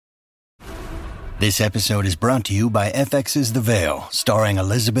This episode is brought to you by FX's The Veil, starring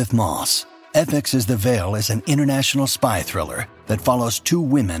Elizabeth Moss. FX's The Veil is an international spy thriller that follows two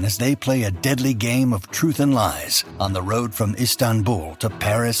women as they play a deadly game of truth and lies on the road from Istanbul to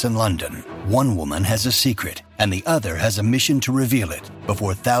Paris and London. One woman has a secret, and the other has a mission to reveal it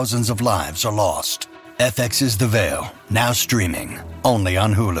before thousands of lives are lost. FX's The Veil, now streaming, only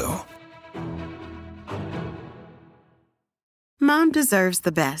on Hulu. Mom deserves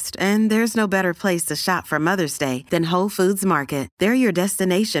the best, and there's no better place to shop for Mother's Day than Whole Foods Market. They're your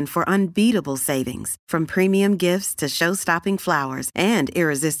destination for unbeatable savings, from premium gifts to show-stopping flowers and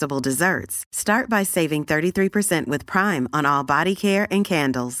irresistible desserts. Start by saving 33% with Prime on all body care and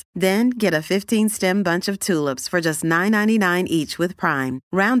candles. Then get a 15-stem bunch of tulips for just $9.99 each with Prime.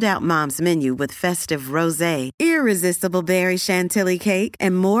 Round out Mom's menu with festive rosé, irresistible berry chantilly cake,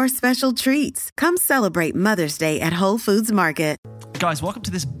 and more special treats. Come celebrate Mother's Day at Whole Foods Market. Guys, welcome to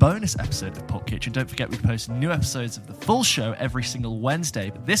this bonus episode of Pulp Kitchen. Don't forget we post new episodes of the full show every single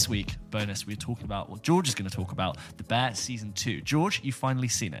Wednesday. But this week, bonus, we're talking about, well, George is going to talk about The Bear Season 2. George, you've finally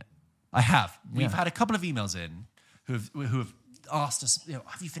seen it. I have. We've had a couple of emails in who have asked us,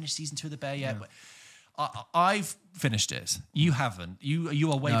 have you finished Season 2 of The Bear yet? Yeah. I've finished it. You haven't.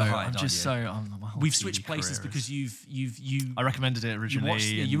 You are way behind. I'm just We've switched places because you. I recommended it originally.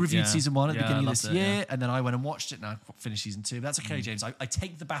 You reviewed Season 1 at the beginning of this year, yeah. and then I went and watched it. And I finished Season 2. But that's okay, James. I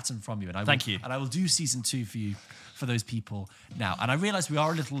take the baton from you, and Thank you. And I will do Season 2 for you, for those people now. And I realise we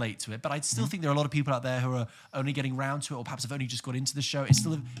are a little late to it, but I still think there are a lot of people out there who are only getting round to it, or perhaps have only just got into the show. It's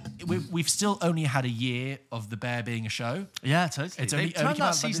still we've still only had a year of The Bear being a show. Yeah, totally. It's they turned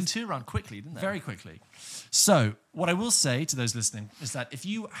that Season 2 around quickly, didn't they? Very quickly. So, what I will say to those listening is that if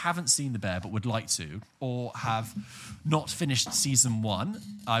you haven't seen The Bear but would like to, or have not finished Season 1,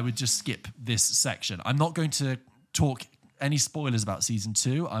 I would just skip this section. I'm not going to talk any spoilers about Season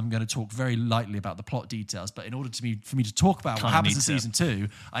 2. I'm going to talk very lightly about the plot details, but in order for me to talk about what happens in Season 2,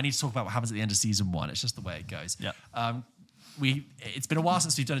 I need to talk about what happens at the end of Season 1. It's just the way it goes. Yeah. It's been a while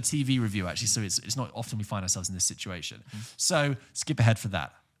since we've done a TV review, actually, so it's not often we find ourselves in this situation. So, skip ahead for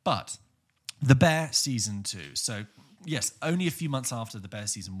that. But The Bear Season 2. So, yes, only a few months after The Bear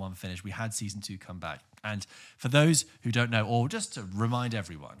Season 1 finished, we had Season 2 come back. And for those who don't know, or just to remind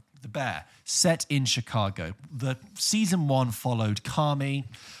everyone, The Bear, set in Chicago. The Season 1 followed Kami,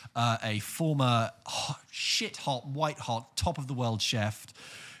 a former shit-hot, white-hot, top-of-the-world chef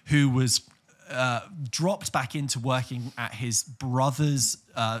who was dropped back into working at his brother's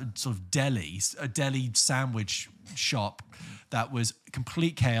sort of deli, a deli sandwich shop that was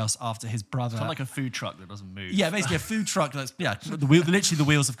complete chaos after his brother... Kind of like a food truck that doesn't move. Yeah, basically a food truck that's... Yeah, literally the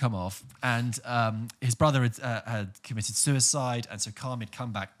wheels have come off. And his brother had committed suicide, and so Carm had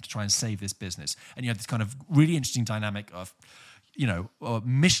come back to try and save this business. And you had this kind of really interesting dynamic of, a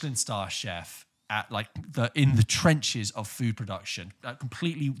Michelin star chef in the trenches of food production,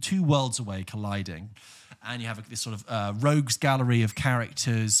 completely two worlds away colliding. And you have this sort of rogues gallery of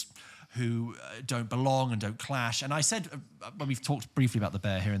characters who don't belong and don't clash. And I said, when we've talked briefly about The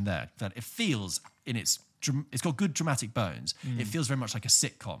Bear here and there, that it feels it's got good dramatic bones. It feels very much like a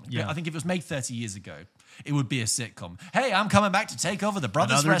sitcom. Yeah. I think if it was made 30 years ago, it would be a sitcom. Hey, I'm coming back to take over the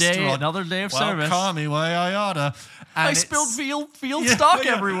Brothers Restaurant. Another day of service. Call me way I oughta. And I spilled veal stock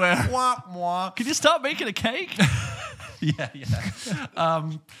everywhere. Wah, wah. Can you stop making a cake? Yeah.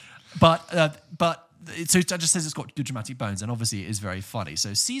 But so it just says it's got good dramatic bones, and obviously it is very funny.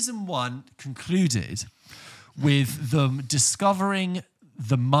 So Season 1 concluded with them discovering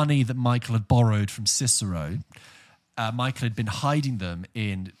the money that Michael had borrowed from Cicero. Michael had been hiding them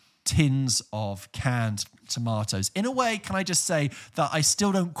in tins of canned tomatoes. In a way, can I just say that I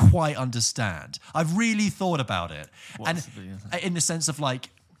still don't quite understand. I've really thought about it. In the sense of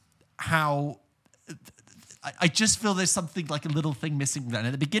how... I just feel there's something like a little thing missing there. And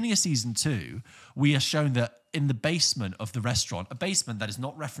at the beginning of Season 2, we are shown that in the basement of the restaurant, a basement that is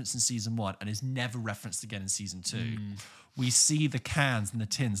not referenced in Season 1 and is never referenced again in Season 2, we see the cans and the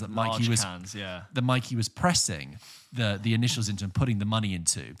tins that Mikey was pressing the initials into and putting the money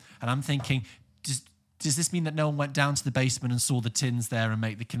into. And I'm thinking, does this mean that no one went down to the basement and saw the tins there and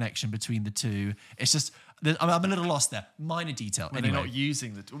make the connection between the two? It's just... I'm a little lost there. Minor detail. Were they not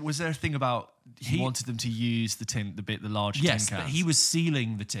using the... Was there a thing about he wanted them to use the large tin cans? Yes, but he was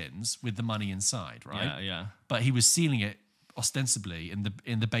sealing the tins with the money inside, right? Yeah. But he was sealing it ostensibly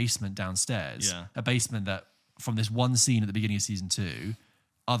in the basement downstairs. Yeah. A basement that, from this one scene at the beginning of Season 2,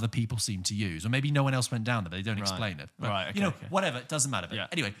 other people seem to use. Or maybe no one else went down there, but they don't explain it. But, Right, okay. whatever, it doesn't matter. But Yeah.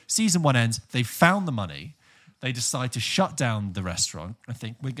 anyway, Season 1 ends, they found the money, they decide to shut down the restaurant. I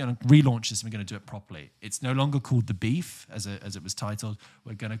think we're going to relaunch this and we're going to do it properly. It's no longer called The Beef, as it was titled.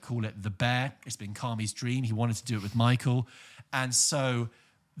 We're going to call it The Bear. It's been Carmi's dream. He wanted to do it with Michael. And so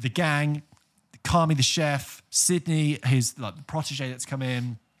the gang, Carmi the chef, Sydney, his like protege that's come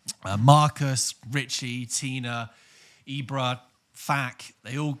in, Marcus, Richie, Tina, Ibra, Fak,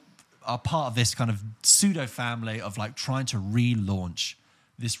 they all are part of this kind of pseudo family of like trying to relaunch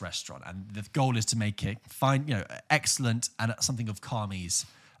this restaurant, and the goal is to make it excellent and something of Carmi's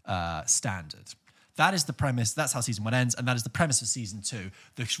standard. That is the premise. That's how season 1 ends, and that is the premise of season 2.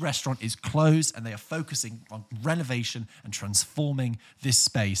 The restaurant is closed, and they are focusing on renovation and transforming this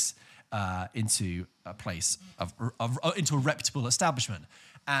space into a place into a reputable establishment.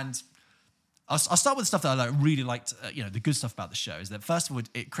 And I'll start with the stuff that I really liked. The good stuff about the show is that, first of all,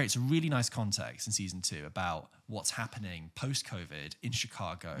 it creates a really nice context in season 2 about what's happening post-COVID in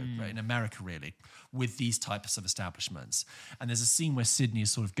Chicago, in America, really, with these types of establishments. And there's a scene where Sydney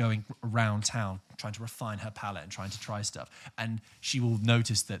is sort of going around town trying to refine her palate and trying to try stuff. And she will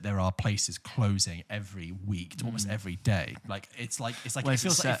notice that there are places closing every week, almost every day.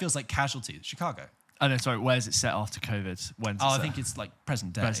 It feels like casualty. Chicago. Oh, no, sorry. Where is it set after COVID? When's it I set? think it's like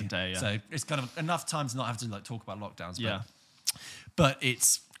present day. Present day, yeah. So it's kind of enough time to not have to like talk about lockdowns. Yeah. But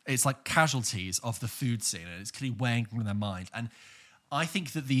it's like casualties of the food scene, and it's clearly weighing on their mind. And I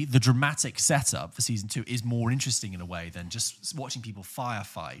think that the dramatic setup for season 2 is more interesting in a way than just watching people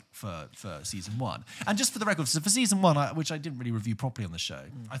firefight for season 1. And just for the record, so for season 1, which I didn't really review properly on the show,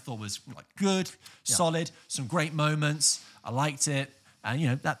 I thought was like good, solid, some great moments. I liked it.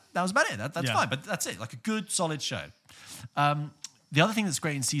 And, that was about it. That's fine, but that's it. Like a good, solid show. The other thing that's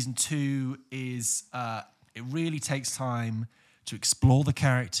great in season 2 is it really takes time to explore the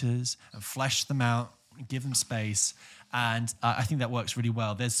characters and flesh them out, give them space. And I think that works really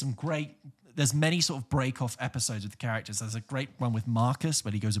well. There's many sort of break-off episodes with the characters. There's a great one with Marcus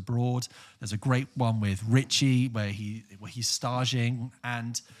where he goes abroad. There's a great one with Richie where he's staging.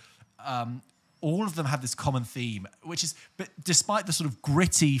 And all of them have this common theme, which is, but despite the sort of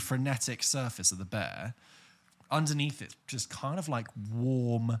gritty, frenetic surface of the Bear, underneath it, just kind of like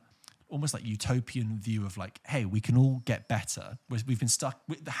warm, almost like utopian view of like, hey, we can all get better. We've been stuck.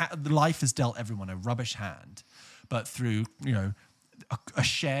 Life has dealt everyone a rubbish hand, but through a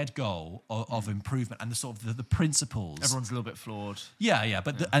shared goal of improvement and the sort of the principles. Everyone's a little bit flawed. Yeah,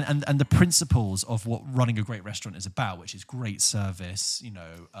 but and the principles of what running a great restaurant is about, which is great service,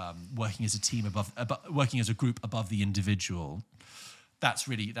 working as a team working as a group above the individual. That's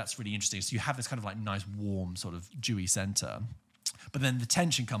really interesting. So you have this kind of like nice, warm, sort of dewy center, but then the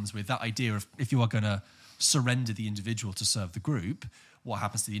tension comes with that idea of if you are going to surrender the individual to serve the group, what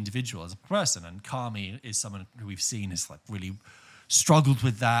happens to the individual as a person? And Carmi is someone who we've seen is like really struggled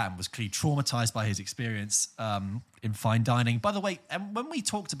with that and was clearly traumatized by his experience in fine dining. By the way, and when we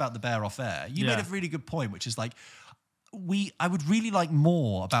talked about the Bear off air, you made a really good point, which is like, I would really like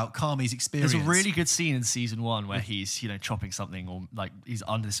more about Carmi's experience. There's a really good scene in season 1 where he's, chopping something, or like he's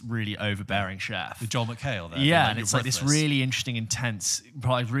under this really overbearing chef. With Joel McHale there. Yeah, and it's like this really interesting, intense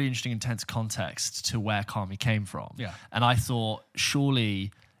context to where Carmi came from. Yeah. And I thought,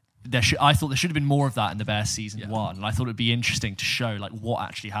 surely there should have been more of that in the Bear season 1, and I thought it'd be interesting to show like what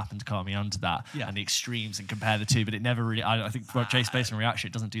actually happened to Carmi under that and the extremes and compare the two. But it never really. I think Jay's based on reaction,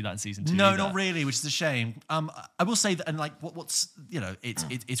 it doesn't do that in season 2. No, either. not really, which is a shame. I will say that, and like what's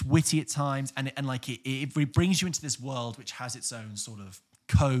it's witty at times, and it brings you into this world which has its own sort of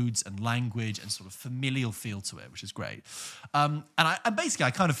codes and language and sort of familial feel to it, which is great. And I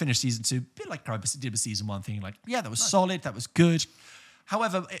kind of finished season 2 a bit like I did with season 1, thinking like, yeah, that was solid, that was good.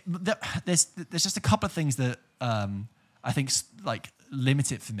 However, there's just a couple of things that I think like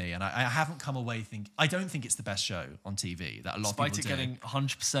limit it for me, and I haven't come away I don't think it's the best show on TV that a lot of people do. Despite it getting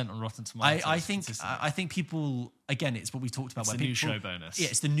 100% on Rotten Tomatoes. I think people, again, it's what we talked about. It's the new show bonus. Yeah,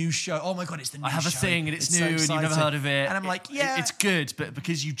 it's the new show. Oh my God, it's the new show. I have a thing and it's new so and you've never heard of it. And I'm like, yeah. It's good, but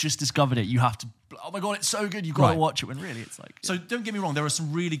because you just discovered it, you have to, oh my God, it's so good, you've got to watch it, when really it's like... So don't get me wrong, there are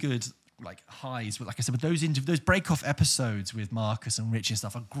some really good like highs, but like I said, with those break-off episodes with Marcus and Richie and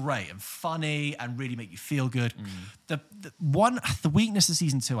stuff are great and funny and really make you feel good. The weakness of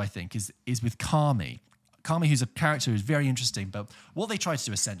season 2, I think, is with Carmi. Carmi, who's a character who's very interesting, but what they try to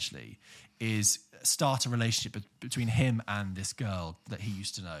do essentially is start a relationship between him and this girl that he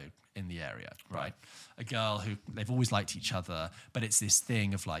used to know in the area, right? A girl who they've always liked each other, but it's this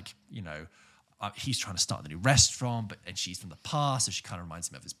thing of like, he's trying to start the new restaurant, and she's from the past, so she kind of reminds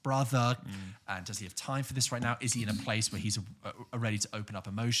him of his brother. And does he have time for this right now? Is he in a place where he's ready to open up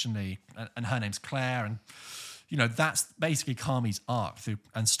emotionally? And her name's Claire, and that's basically Kami's arc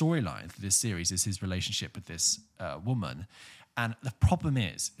and storyline through this series is his relationship with this woman. And the problem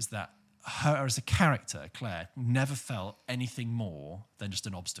is that her as a character, Claire, never felt anything more than just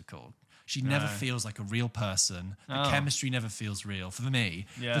an obstacle. She never feels like a real person. The chemistry never feels real for me.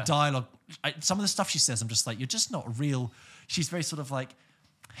 Yeah. The dialogue, some of the stuff she says, I'm just like, you're just not real. She's very sort of like,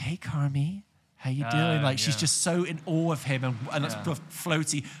 hey, Carmi, how you doing? Like, she's just so in awe of him and it's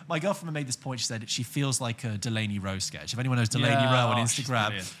floaty. My girlfriend made this point. She said she feels like a Delaney Rowe sketch. If anyone knows Delaney Rowe on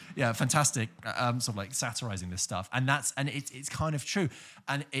Instagram, fantastic. Sort of like satirizing this stuff. And it's kind of true.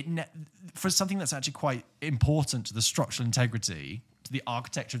 And for something that's actually quite important to the structural integrity, to the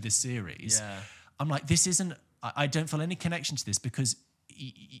architecture of this series, I'm like, this isn't, I don't feel any connection to this because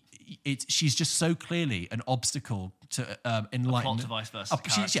she's just so clearly an obstacle to enlightenment. A plot device versus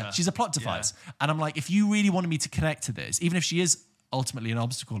character. She's a plot device. And I'm like, if you really wanted me to connect to this, even if she is ultimately an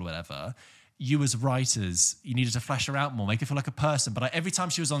obstacle or whatever, you as writers, you needed to flesh her out more, make her feel like a person. But every time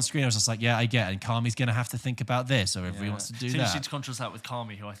she was on screen, I was just like, yeah, I get it. And Kami's going to have to think about this, or if he wants to do that. Seems to contrast that with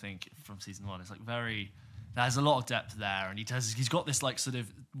Kami, who I think from season 1 is like very... There's a lot of depth there, and he's got this like sort of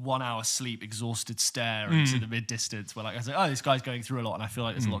 1 hour sleep, exhausted stare into the mid distance. Where like I was like, oh, this guy's going through a lot, and I feel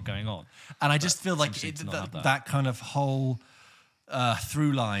like there's a lot going on. And I just feel like that kind of whole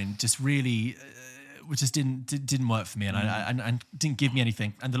through line just really, which just didn't work for me, and didn't give me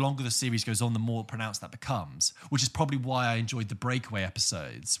anything. And the longer the series goes on, the more pronounced that becomes, which is probably why I enjoyed the breakaway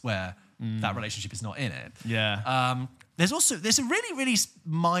episodes where that relationship is not in it. Yeah. There's a really, really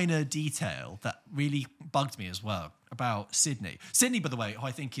minor detail that really bugged me as well about Sydney. Sydney, by the way, who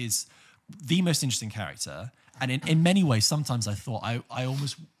I think is the most interesting character. And in many ways, sometimes I thought I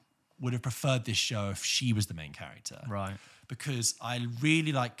almost would have preferred this show if she was the main character. Right. Because I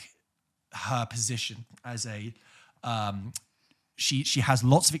really like her position as a... she has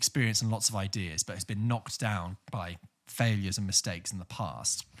lots of experience and lots of ideas, but has been knocked down by failures and mistakes in the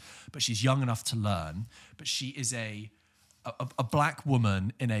past. But she's young enough to learn. But she is a black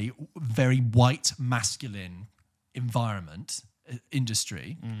woman in a very white, masculine environment,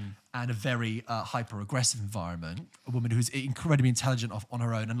 industry, and a very hyper-aggressive environment, a woman who's incredibly intelligent on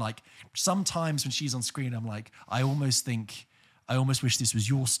her own. And like sometimes when she's on screen, I'm like, I almost wish this was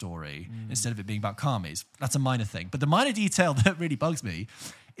your story instead of it being about Kami's. That's a minor thing. But the minor detail that really bugs me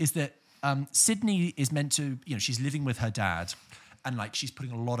is that Sydney is meant to, she's living with her dad, and like she's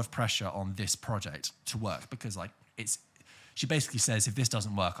putting a lot of pressure on this project to work because like she basically says, if this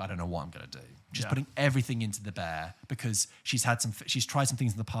doesn't work, I don't know what I'm going to do. She's putting everything into the bear because she's tried some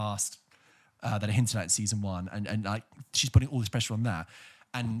things in the past that are hinted at in season 1, and like she's putting all this pressure on that.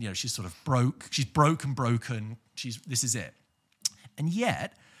 And she's sort of broke. She's broken. This is it. And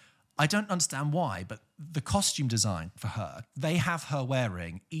yet, I don't understand why, but the costume design for her, they have her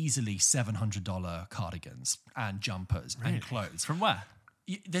wearing easily $700 cardigans and jumpers and clothes. From where?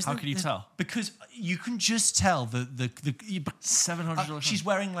 How can you tell? Because you can just tell the $700. She's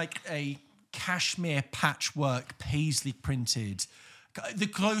wearing like a cashmere patchwork paisley printed. The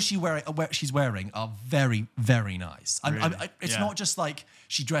clothes she's wearing are very, very nice. Really? It's not just like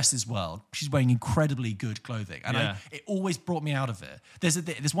she dresses well. She's wearing incredibly good clothing. And it always brought me out of it.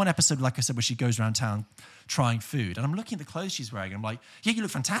 There's one episode, like I said, where she goes around town trying food. And I'm looking at the clothes she's wearing. And I'm like, yeah, you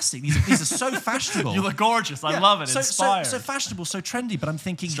look fantastic. These are so fashionable. You look gorgeous. I love it. Inspired. So fashionable, so trendy. But I'm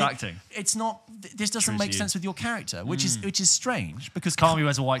thinking, distracting. It's not. This doesn't make sense with your character, which is strange because Kami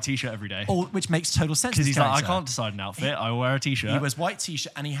wears a white t-shirt every day, which makes total sense. Because he's like, I can't decide an outfit. I will wear a t-shirt. He wears white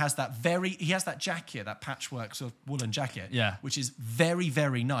t-shirt and he has that jacket, that patchwork sort of woolen jacket, which is very,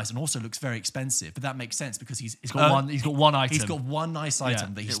 very nice and also looks very expensive. But that makes sense because he's got one item. He's got one nice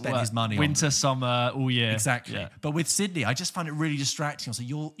item that he spent his money on. Winter, summer, all year. Exactly. Yeah. But with Sydney, I just find it really distracting. So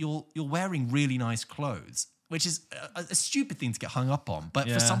you're wearing really nice clothes, which is a stupid thing to get hung up on. But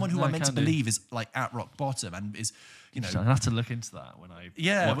for someone who I'm meant to believe is like at rock bottom and is, I'll have to look into that when I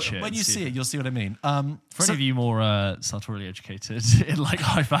watch it. When you see it, you'll see what I mean. For any of you more sartorially educated in like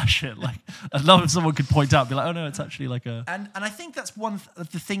high fashion, like I'd love if someone could point out, be like, oh no, it's actually like a. And I think that's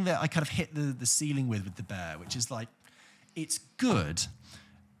the thing that I kind of hit the ceiling with the bear, which is like, it's good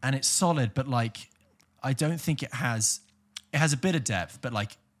and it's solid, but like I don't think it has a bit of depth, but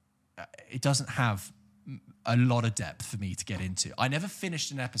like it doesn't have a lot of depth for me to get into. I never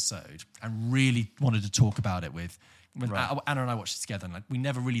finished an episode and really wanted to talk about it with Anna and I watched it together, and like we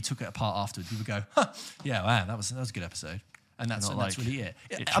never really took it apart afterwards. We would go, yeah, wow, that was a good episode, and that's really it.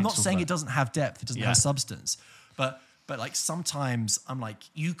 I'm not saying it doesn't have depth, it doesn't have substance, but like sometimes I'm like,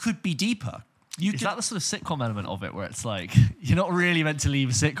 you could be deeper. Is that the sort of sitcom element of it where it's like you're not really meant to leave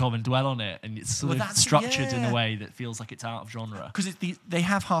a sitcom and dwell on it, and it's sort of structured in a way that feels like it's out of genre? Because they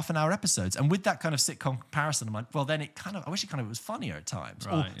have half-an-hour episodes, and with that kind of sitcom comparison, I'm like, well, then I wish it kind of was funnier at times,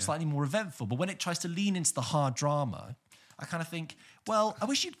 or slightly more eventful. But when it tries to lean into the hard drama, I kind of think, well, I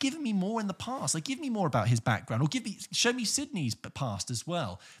wish you'd given me more in the past. Like, give me more about his background, or show me Sydney's past as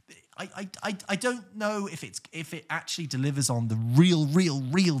well. I don't know if it actually delivers on the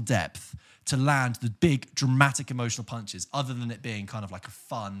real depth to land the big dramatic emotional punches, other than it being kind of like a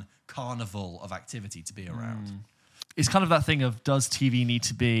fun carnival of activity to be around. It's kind of that thing of, does TV need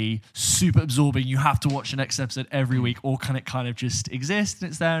to be super absorbing? You have to watch the next episode every week, or can it kind of just exist and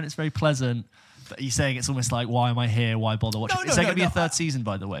it's there and it's very pleasant? But you're saying it's almost like, why am I here? Why bother watching? Is there going to be a third season,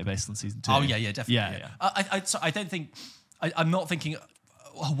 by the way, based on season 2? Oh, yeah, definitely. Yeah. I don't think... I'm not thinking,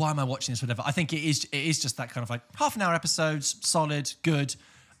 oh, why am I watching this, whatever. I think it is just that kind of like half-an-hour episodes, solid, good,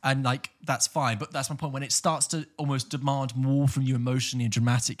 and like, that's fine. But that's my point. When it starts to almost demand more from you emotionally and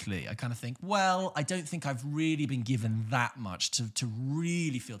dramatically, I kind of think, well, I don't think I've really been given that much to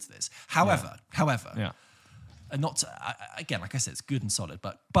really feel to this. However, and not to, again, like I said, it's good and solid.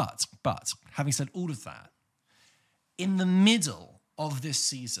 But having said all of that, in the middle of this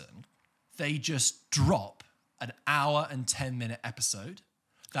season, they just drop an hour and 10-minute episode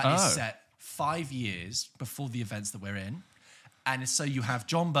that is set 5 years before the events that we're in. And so you have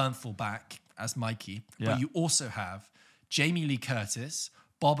John Bernthal back as Mikey, but you also have Jamie Lee Curtis,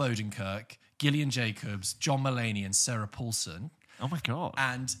 Bob Odenkirk, Gillian Jacobs, John Mulaney, and Sarah Paulson. Oh my God.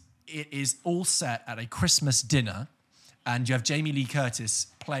 And it is all set at a Christmas dinner, and you have Jamie Lee Curtis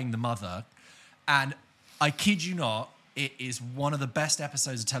playing the mother. And I kid you not, it is one of the best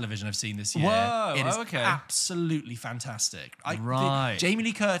episodes of television I've seen this year. Whoa, it is absolutely fantastic. Jamie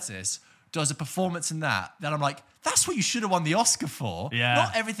Lee Curtis does a performance in that I'm like, that's what you should have won the Oscar for. Yeah.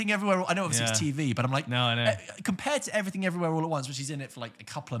 Not Everything Everywhere. I know obviously it's TV, but I'm like, no, I know. Compared to Everything Everywhere All at Once, which she's in it for like a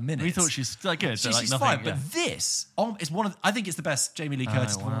couple of minutes. We thought she's good. She's fine, but this is I think it's the best Jamie Lee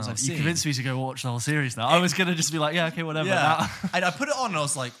Curtis performance I've seen. You convinced me to go watch the whole series now. I was going to just be like, yeah, okay, whatever. Yeah. And I put it on and I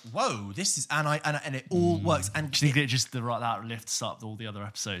was like, whoa, this is, and it all works. And do you think it just that lifts up all the other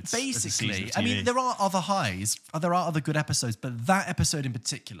episodes? Basically, I mean, there are other highs, there are other good episodes, but that episode in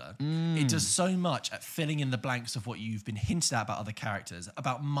particular, it does so much at filling in the blanks of what you've been hinted at about other characters,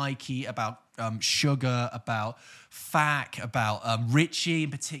 about Mikey, about Sugar, about Fack, about Richie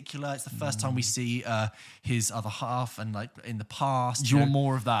in particular. It's the first time we see his other half, and like in the past. You want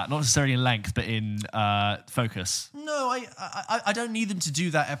more of that, not necessarily in length, but in focus. No, I don't need them to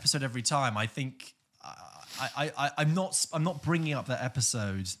do that episode every time. I think I'm not bringing up that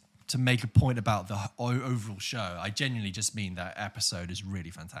episode to make a point about the overall show. I genuinely just mean that episode is really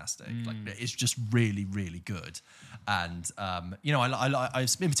fantastic. Like, it's just really, really good. And you know, I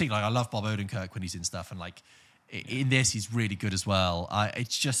in particular, I love Bob Odenkirk when he's in stuff, and like in this, he's really good as well. That is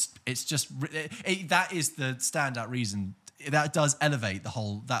the standout reason. That does elevate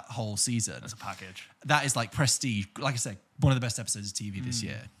that whole season as a package. That is like prestige. Like I said, one of the best episodes of TV this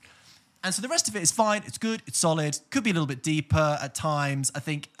year. And so the rest of it is fine. It's good. It's solid. Could be a little bit deeper at times. I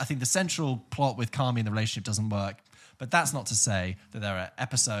think the central plot with Carmi and the relationship doesn't work. But that's not to say that there are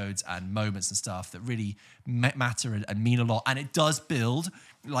episodes and moments and stuff that really matter and mean a lot. And it does build,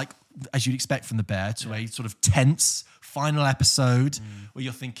 like as you'd expect from The Bear, to a sort of tense final episode where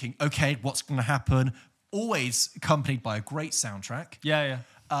you're thinking, okay, what's going to happen? Always accompanied by a great soundtrack. Yeah.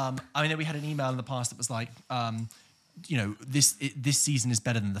 I mean, we had an email in the past that was like, you know, this season is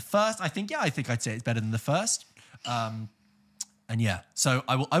better than the first. I think I'd say it's better than the first. And yeah, so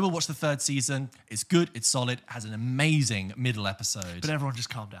I will watch the third season. It's good, it's solid, has an amazing middle episode. But everyone just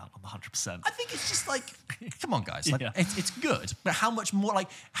calm down on the 100%. I think it's just like, come on, guys, like, it's good. But how much more? Like,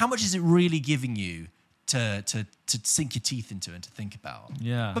 how much is it really giving you to sink your teeth into and to think about?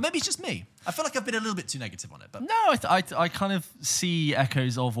 Yeah. But maybe it's just me. I feel like I've been a little bit too negative on it. But no, I kind of see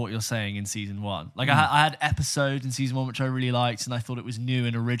echoes of what you're saying in season 1. Like I had episodes in season 1 which I really liked, and I thought it was new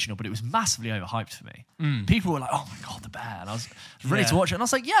and original, but it was massively overhyped for me. People were like, "Oh my God, The Bear!" And I was ready to watch it, and I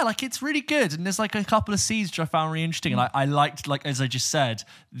was like, "Yeah, like it's really good." And there's like a couple of scenes which I found really interesting, and I liked, like as I just said,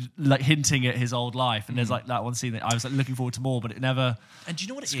 like hinting at his old life. And there's like that one scene that I was like looking forward to more, but it never. And do you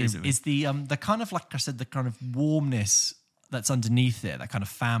know what it is? Is the kind of, like I said, the kind of warmness that's underneath it, that kind of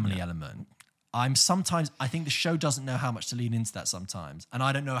family element. I think the show doesn't know how much to lean into that sometimes, and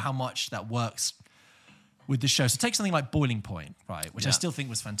I don't know how much that works with the show. So take something like Boiling Point, right, which I still think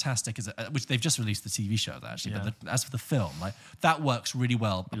was fantastic, which they've just released the TV show actually. But as for the film, like that works really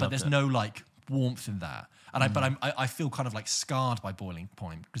well. But there's no like warmth in that, and I feel kind of like scarred by Boiling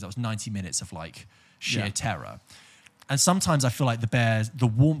Point because that was 90 minutes of like sheer terror. And sometimes I feel like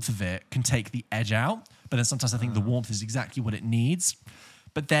the warmth of it can take the edge out. But then sometimes I think the warmth is exactly what it needs.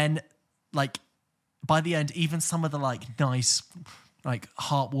 But then, like, by the end, even some of the, like, nice, like,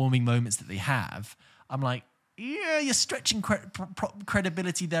 heartwarming moments that they have, I'm like, yeah, you're stretching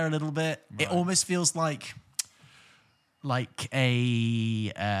credibility there a little bit. Right. It almost feels like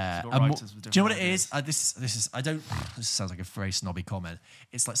a... do you know what it is? This sounds like a very snobby comment.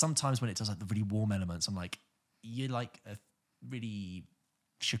 It's like sometimes when it does like the really warm elements, I'm like, you're like a really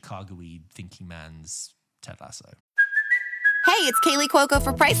Chicago-y thinking man's Ted Lasso. Hey, it's Kaylee Cuoco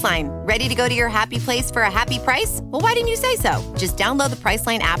for Priceline. Ready to go to your happy place for a happy price? Well, why didn't you say so? Just download the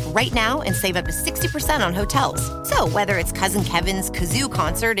Priceline app right now and save up to 60% on hotels. So whether it's Cousin Kevin's Kazoo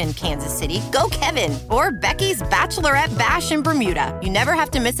Concert in Kansas City, go Kevin, or Becky's Bachelorette Bash in Bermuda, you never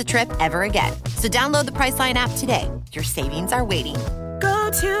have to miss a trip ever again. So download the Priceline app today. Your savings are waiting. Go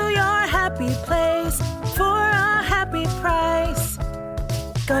to your happy place for a happy price.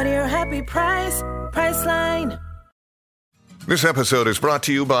 Go to your happy price, Priceline. This episode is brought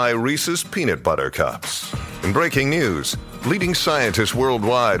to you by Reese's Peanut Butter Cups. In breaking news, leading scientists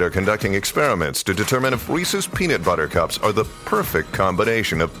worldwide are conducting experiments to determine if Reese's Peanut Butter Cups are the perfect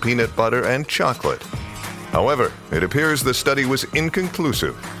combination of peanut butter and chocolate. However, it appears the study was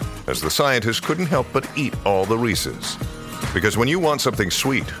inconclusive, as the scientists couldn't help but eat all the Reese's. Because when you want something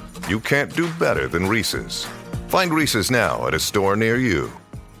sweet, you can't do better than Reese's. Find Reese's now at a store near you.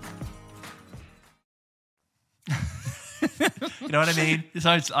 You know what I mean?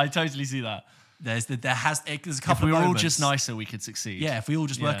 I totally see that. There's a couple if of we were all moments. just nicer, we could succeed. Yeah, if we all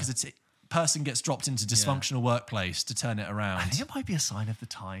just work as a person gets dropped into dysfunctional workplace to turn it around. I think it might be a sign of the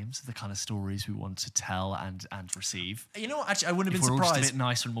times, of the kind of stories we want to tell and receive. You know what? Actually, I wouldn't have if been we're surprised. All just a bit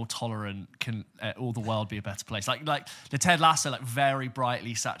nicer and more tolerant, can all the world be a better place? Like the Ted Lasso, like very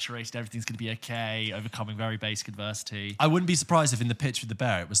brightly saturated, everything's going to be okay, overcoming very basic adversity. I wouldn't be surprised if in the pitch with the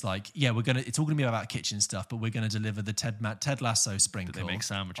bear, it was like, yeah, it's all going to be about kitchen stuff, but we're going to deliver the Ted Lasso sprinkle. But they make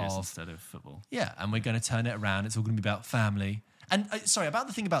sandwiches instead of football. Yeah, and we're going to turn it around. It's all going to be about family. And sorry, about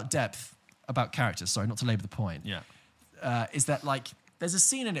the thing about depth. About characters, sorry, not to labour the point. Yeah, is that like there's a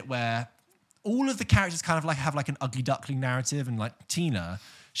scene in it where all of the characters kind of like have like an ugly duckling narrative, and like Tina,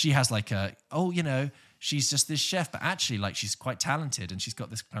 she has like she's just this chef, but actually like she's quite talented and she's got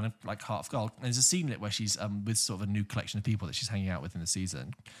this kind of like heart of gold. And there's a scene in it where she's with sort of a new collection of people that she's hanging out with in the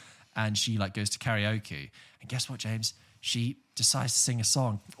season, and she like goes to karaoke, and guess what, James? She decides to sing a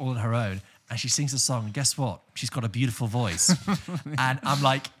song all on her own, and she sings a song, and guess what? She's got a beautiful voice, and I'm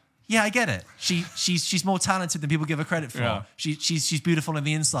like. Yeah, I get it. She's more talented than people give her credit for. Yeah. She's beautiful on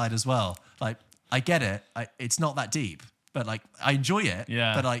the inside as well. Like, I get it. It's not that deep, but like I enjoy it.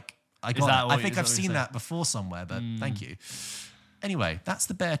 Yeah. But like I think I've seen that before somewhere. But thank you. Anyway, that's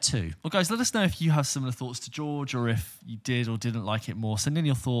The Bear 2. Well, guys, let us know if you have similar thoughts to George, or if you did or didn't like it more. Send in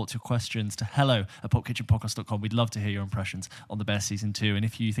your thoughts, your questions to hello@popkitchenpodcast.com. We'd love to hear your impressions on The Bear Season 2. And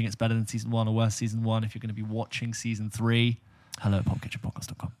if you think it's better than Season 1 or worse Season 1, if you're going to be watching Season 3,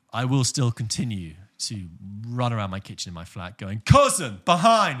 hello@popkitchenpodcast.com. I will still continue to run around my kitchen in my flat going, cousin,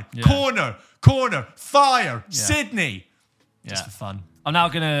 behind, corner, fire, Sydney. Just for fun. I'm now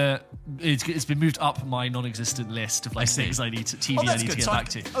going to... It's been moved up my non-existent list of like things I need to... TV I need to get back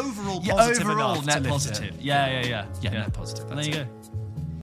to. Overall positive enough net to positive. It. Yeah. Yeah, net positive. And there you go.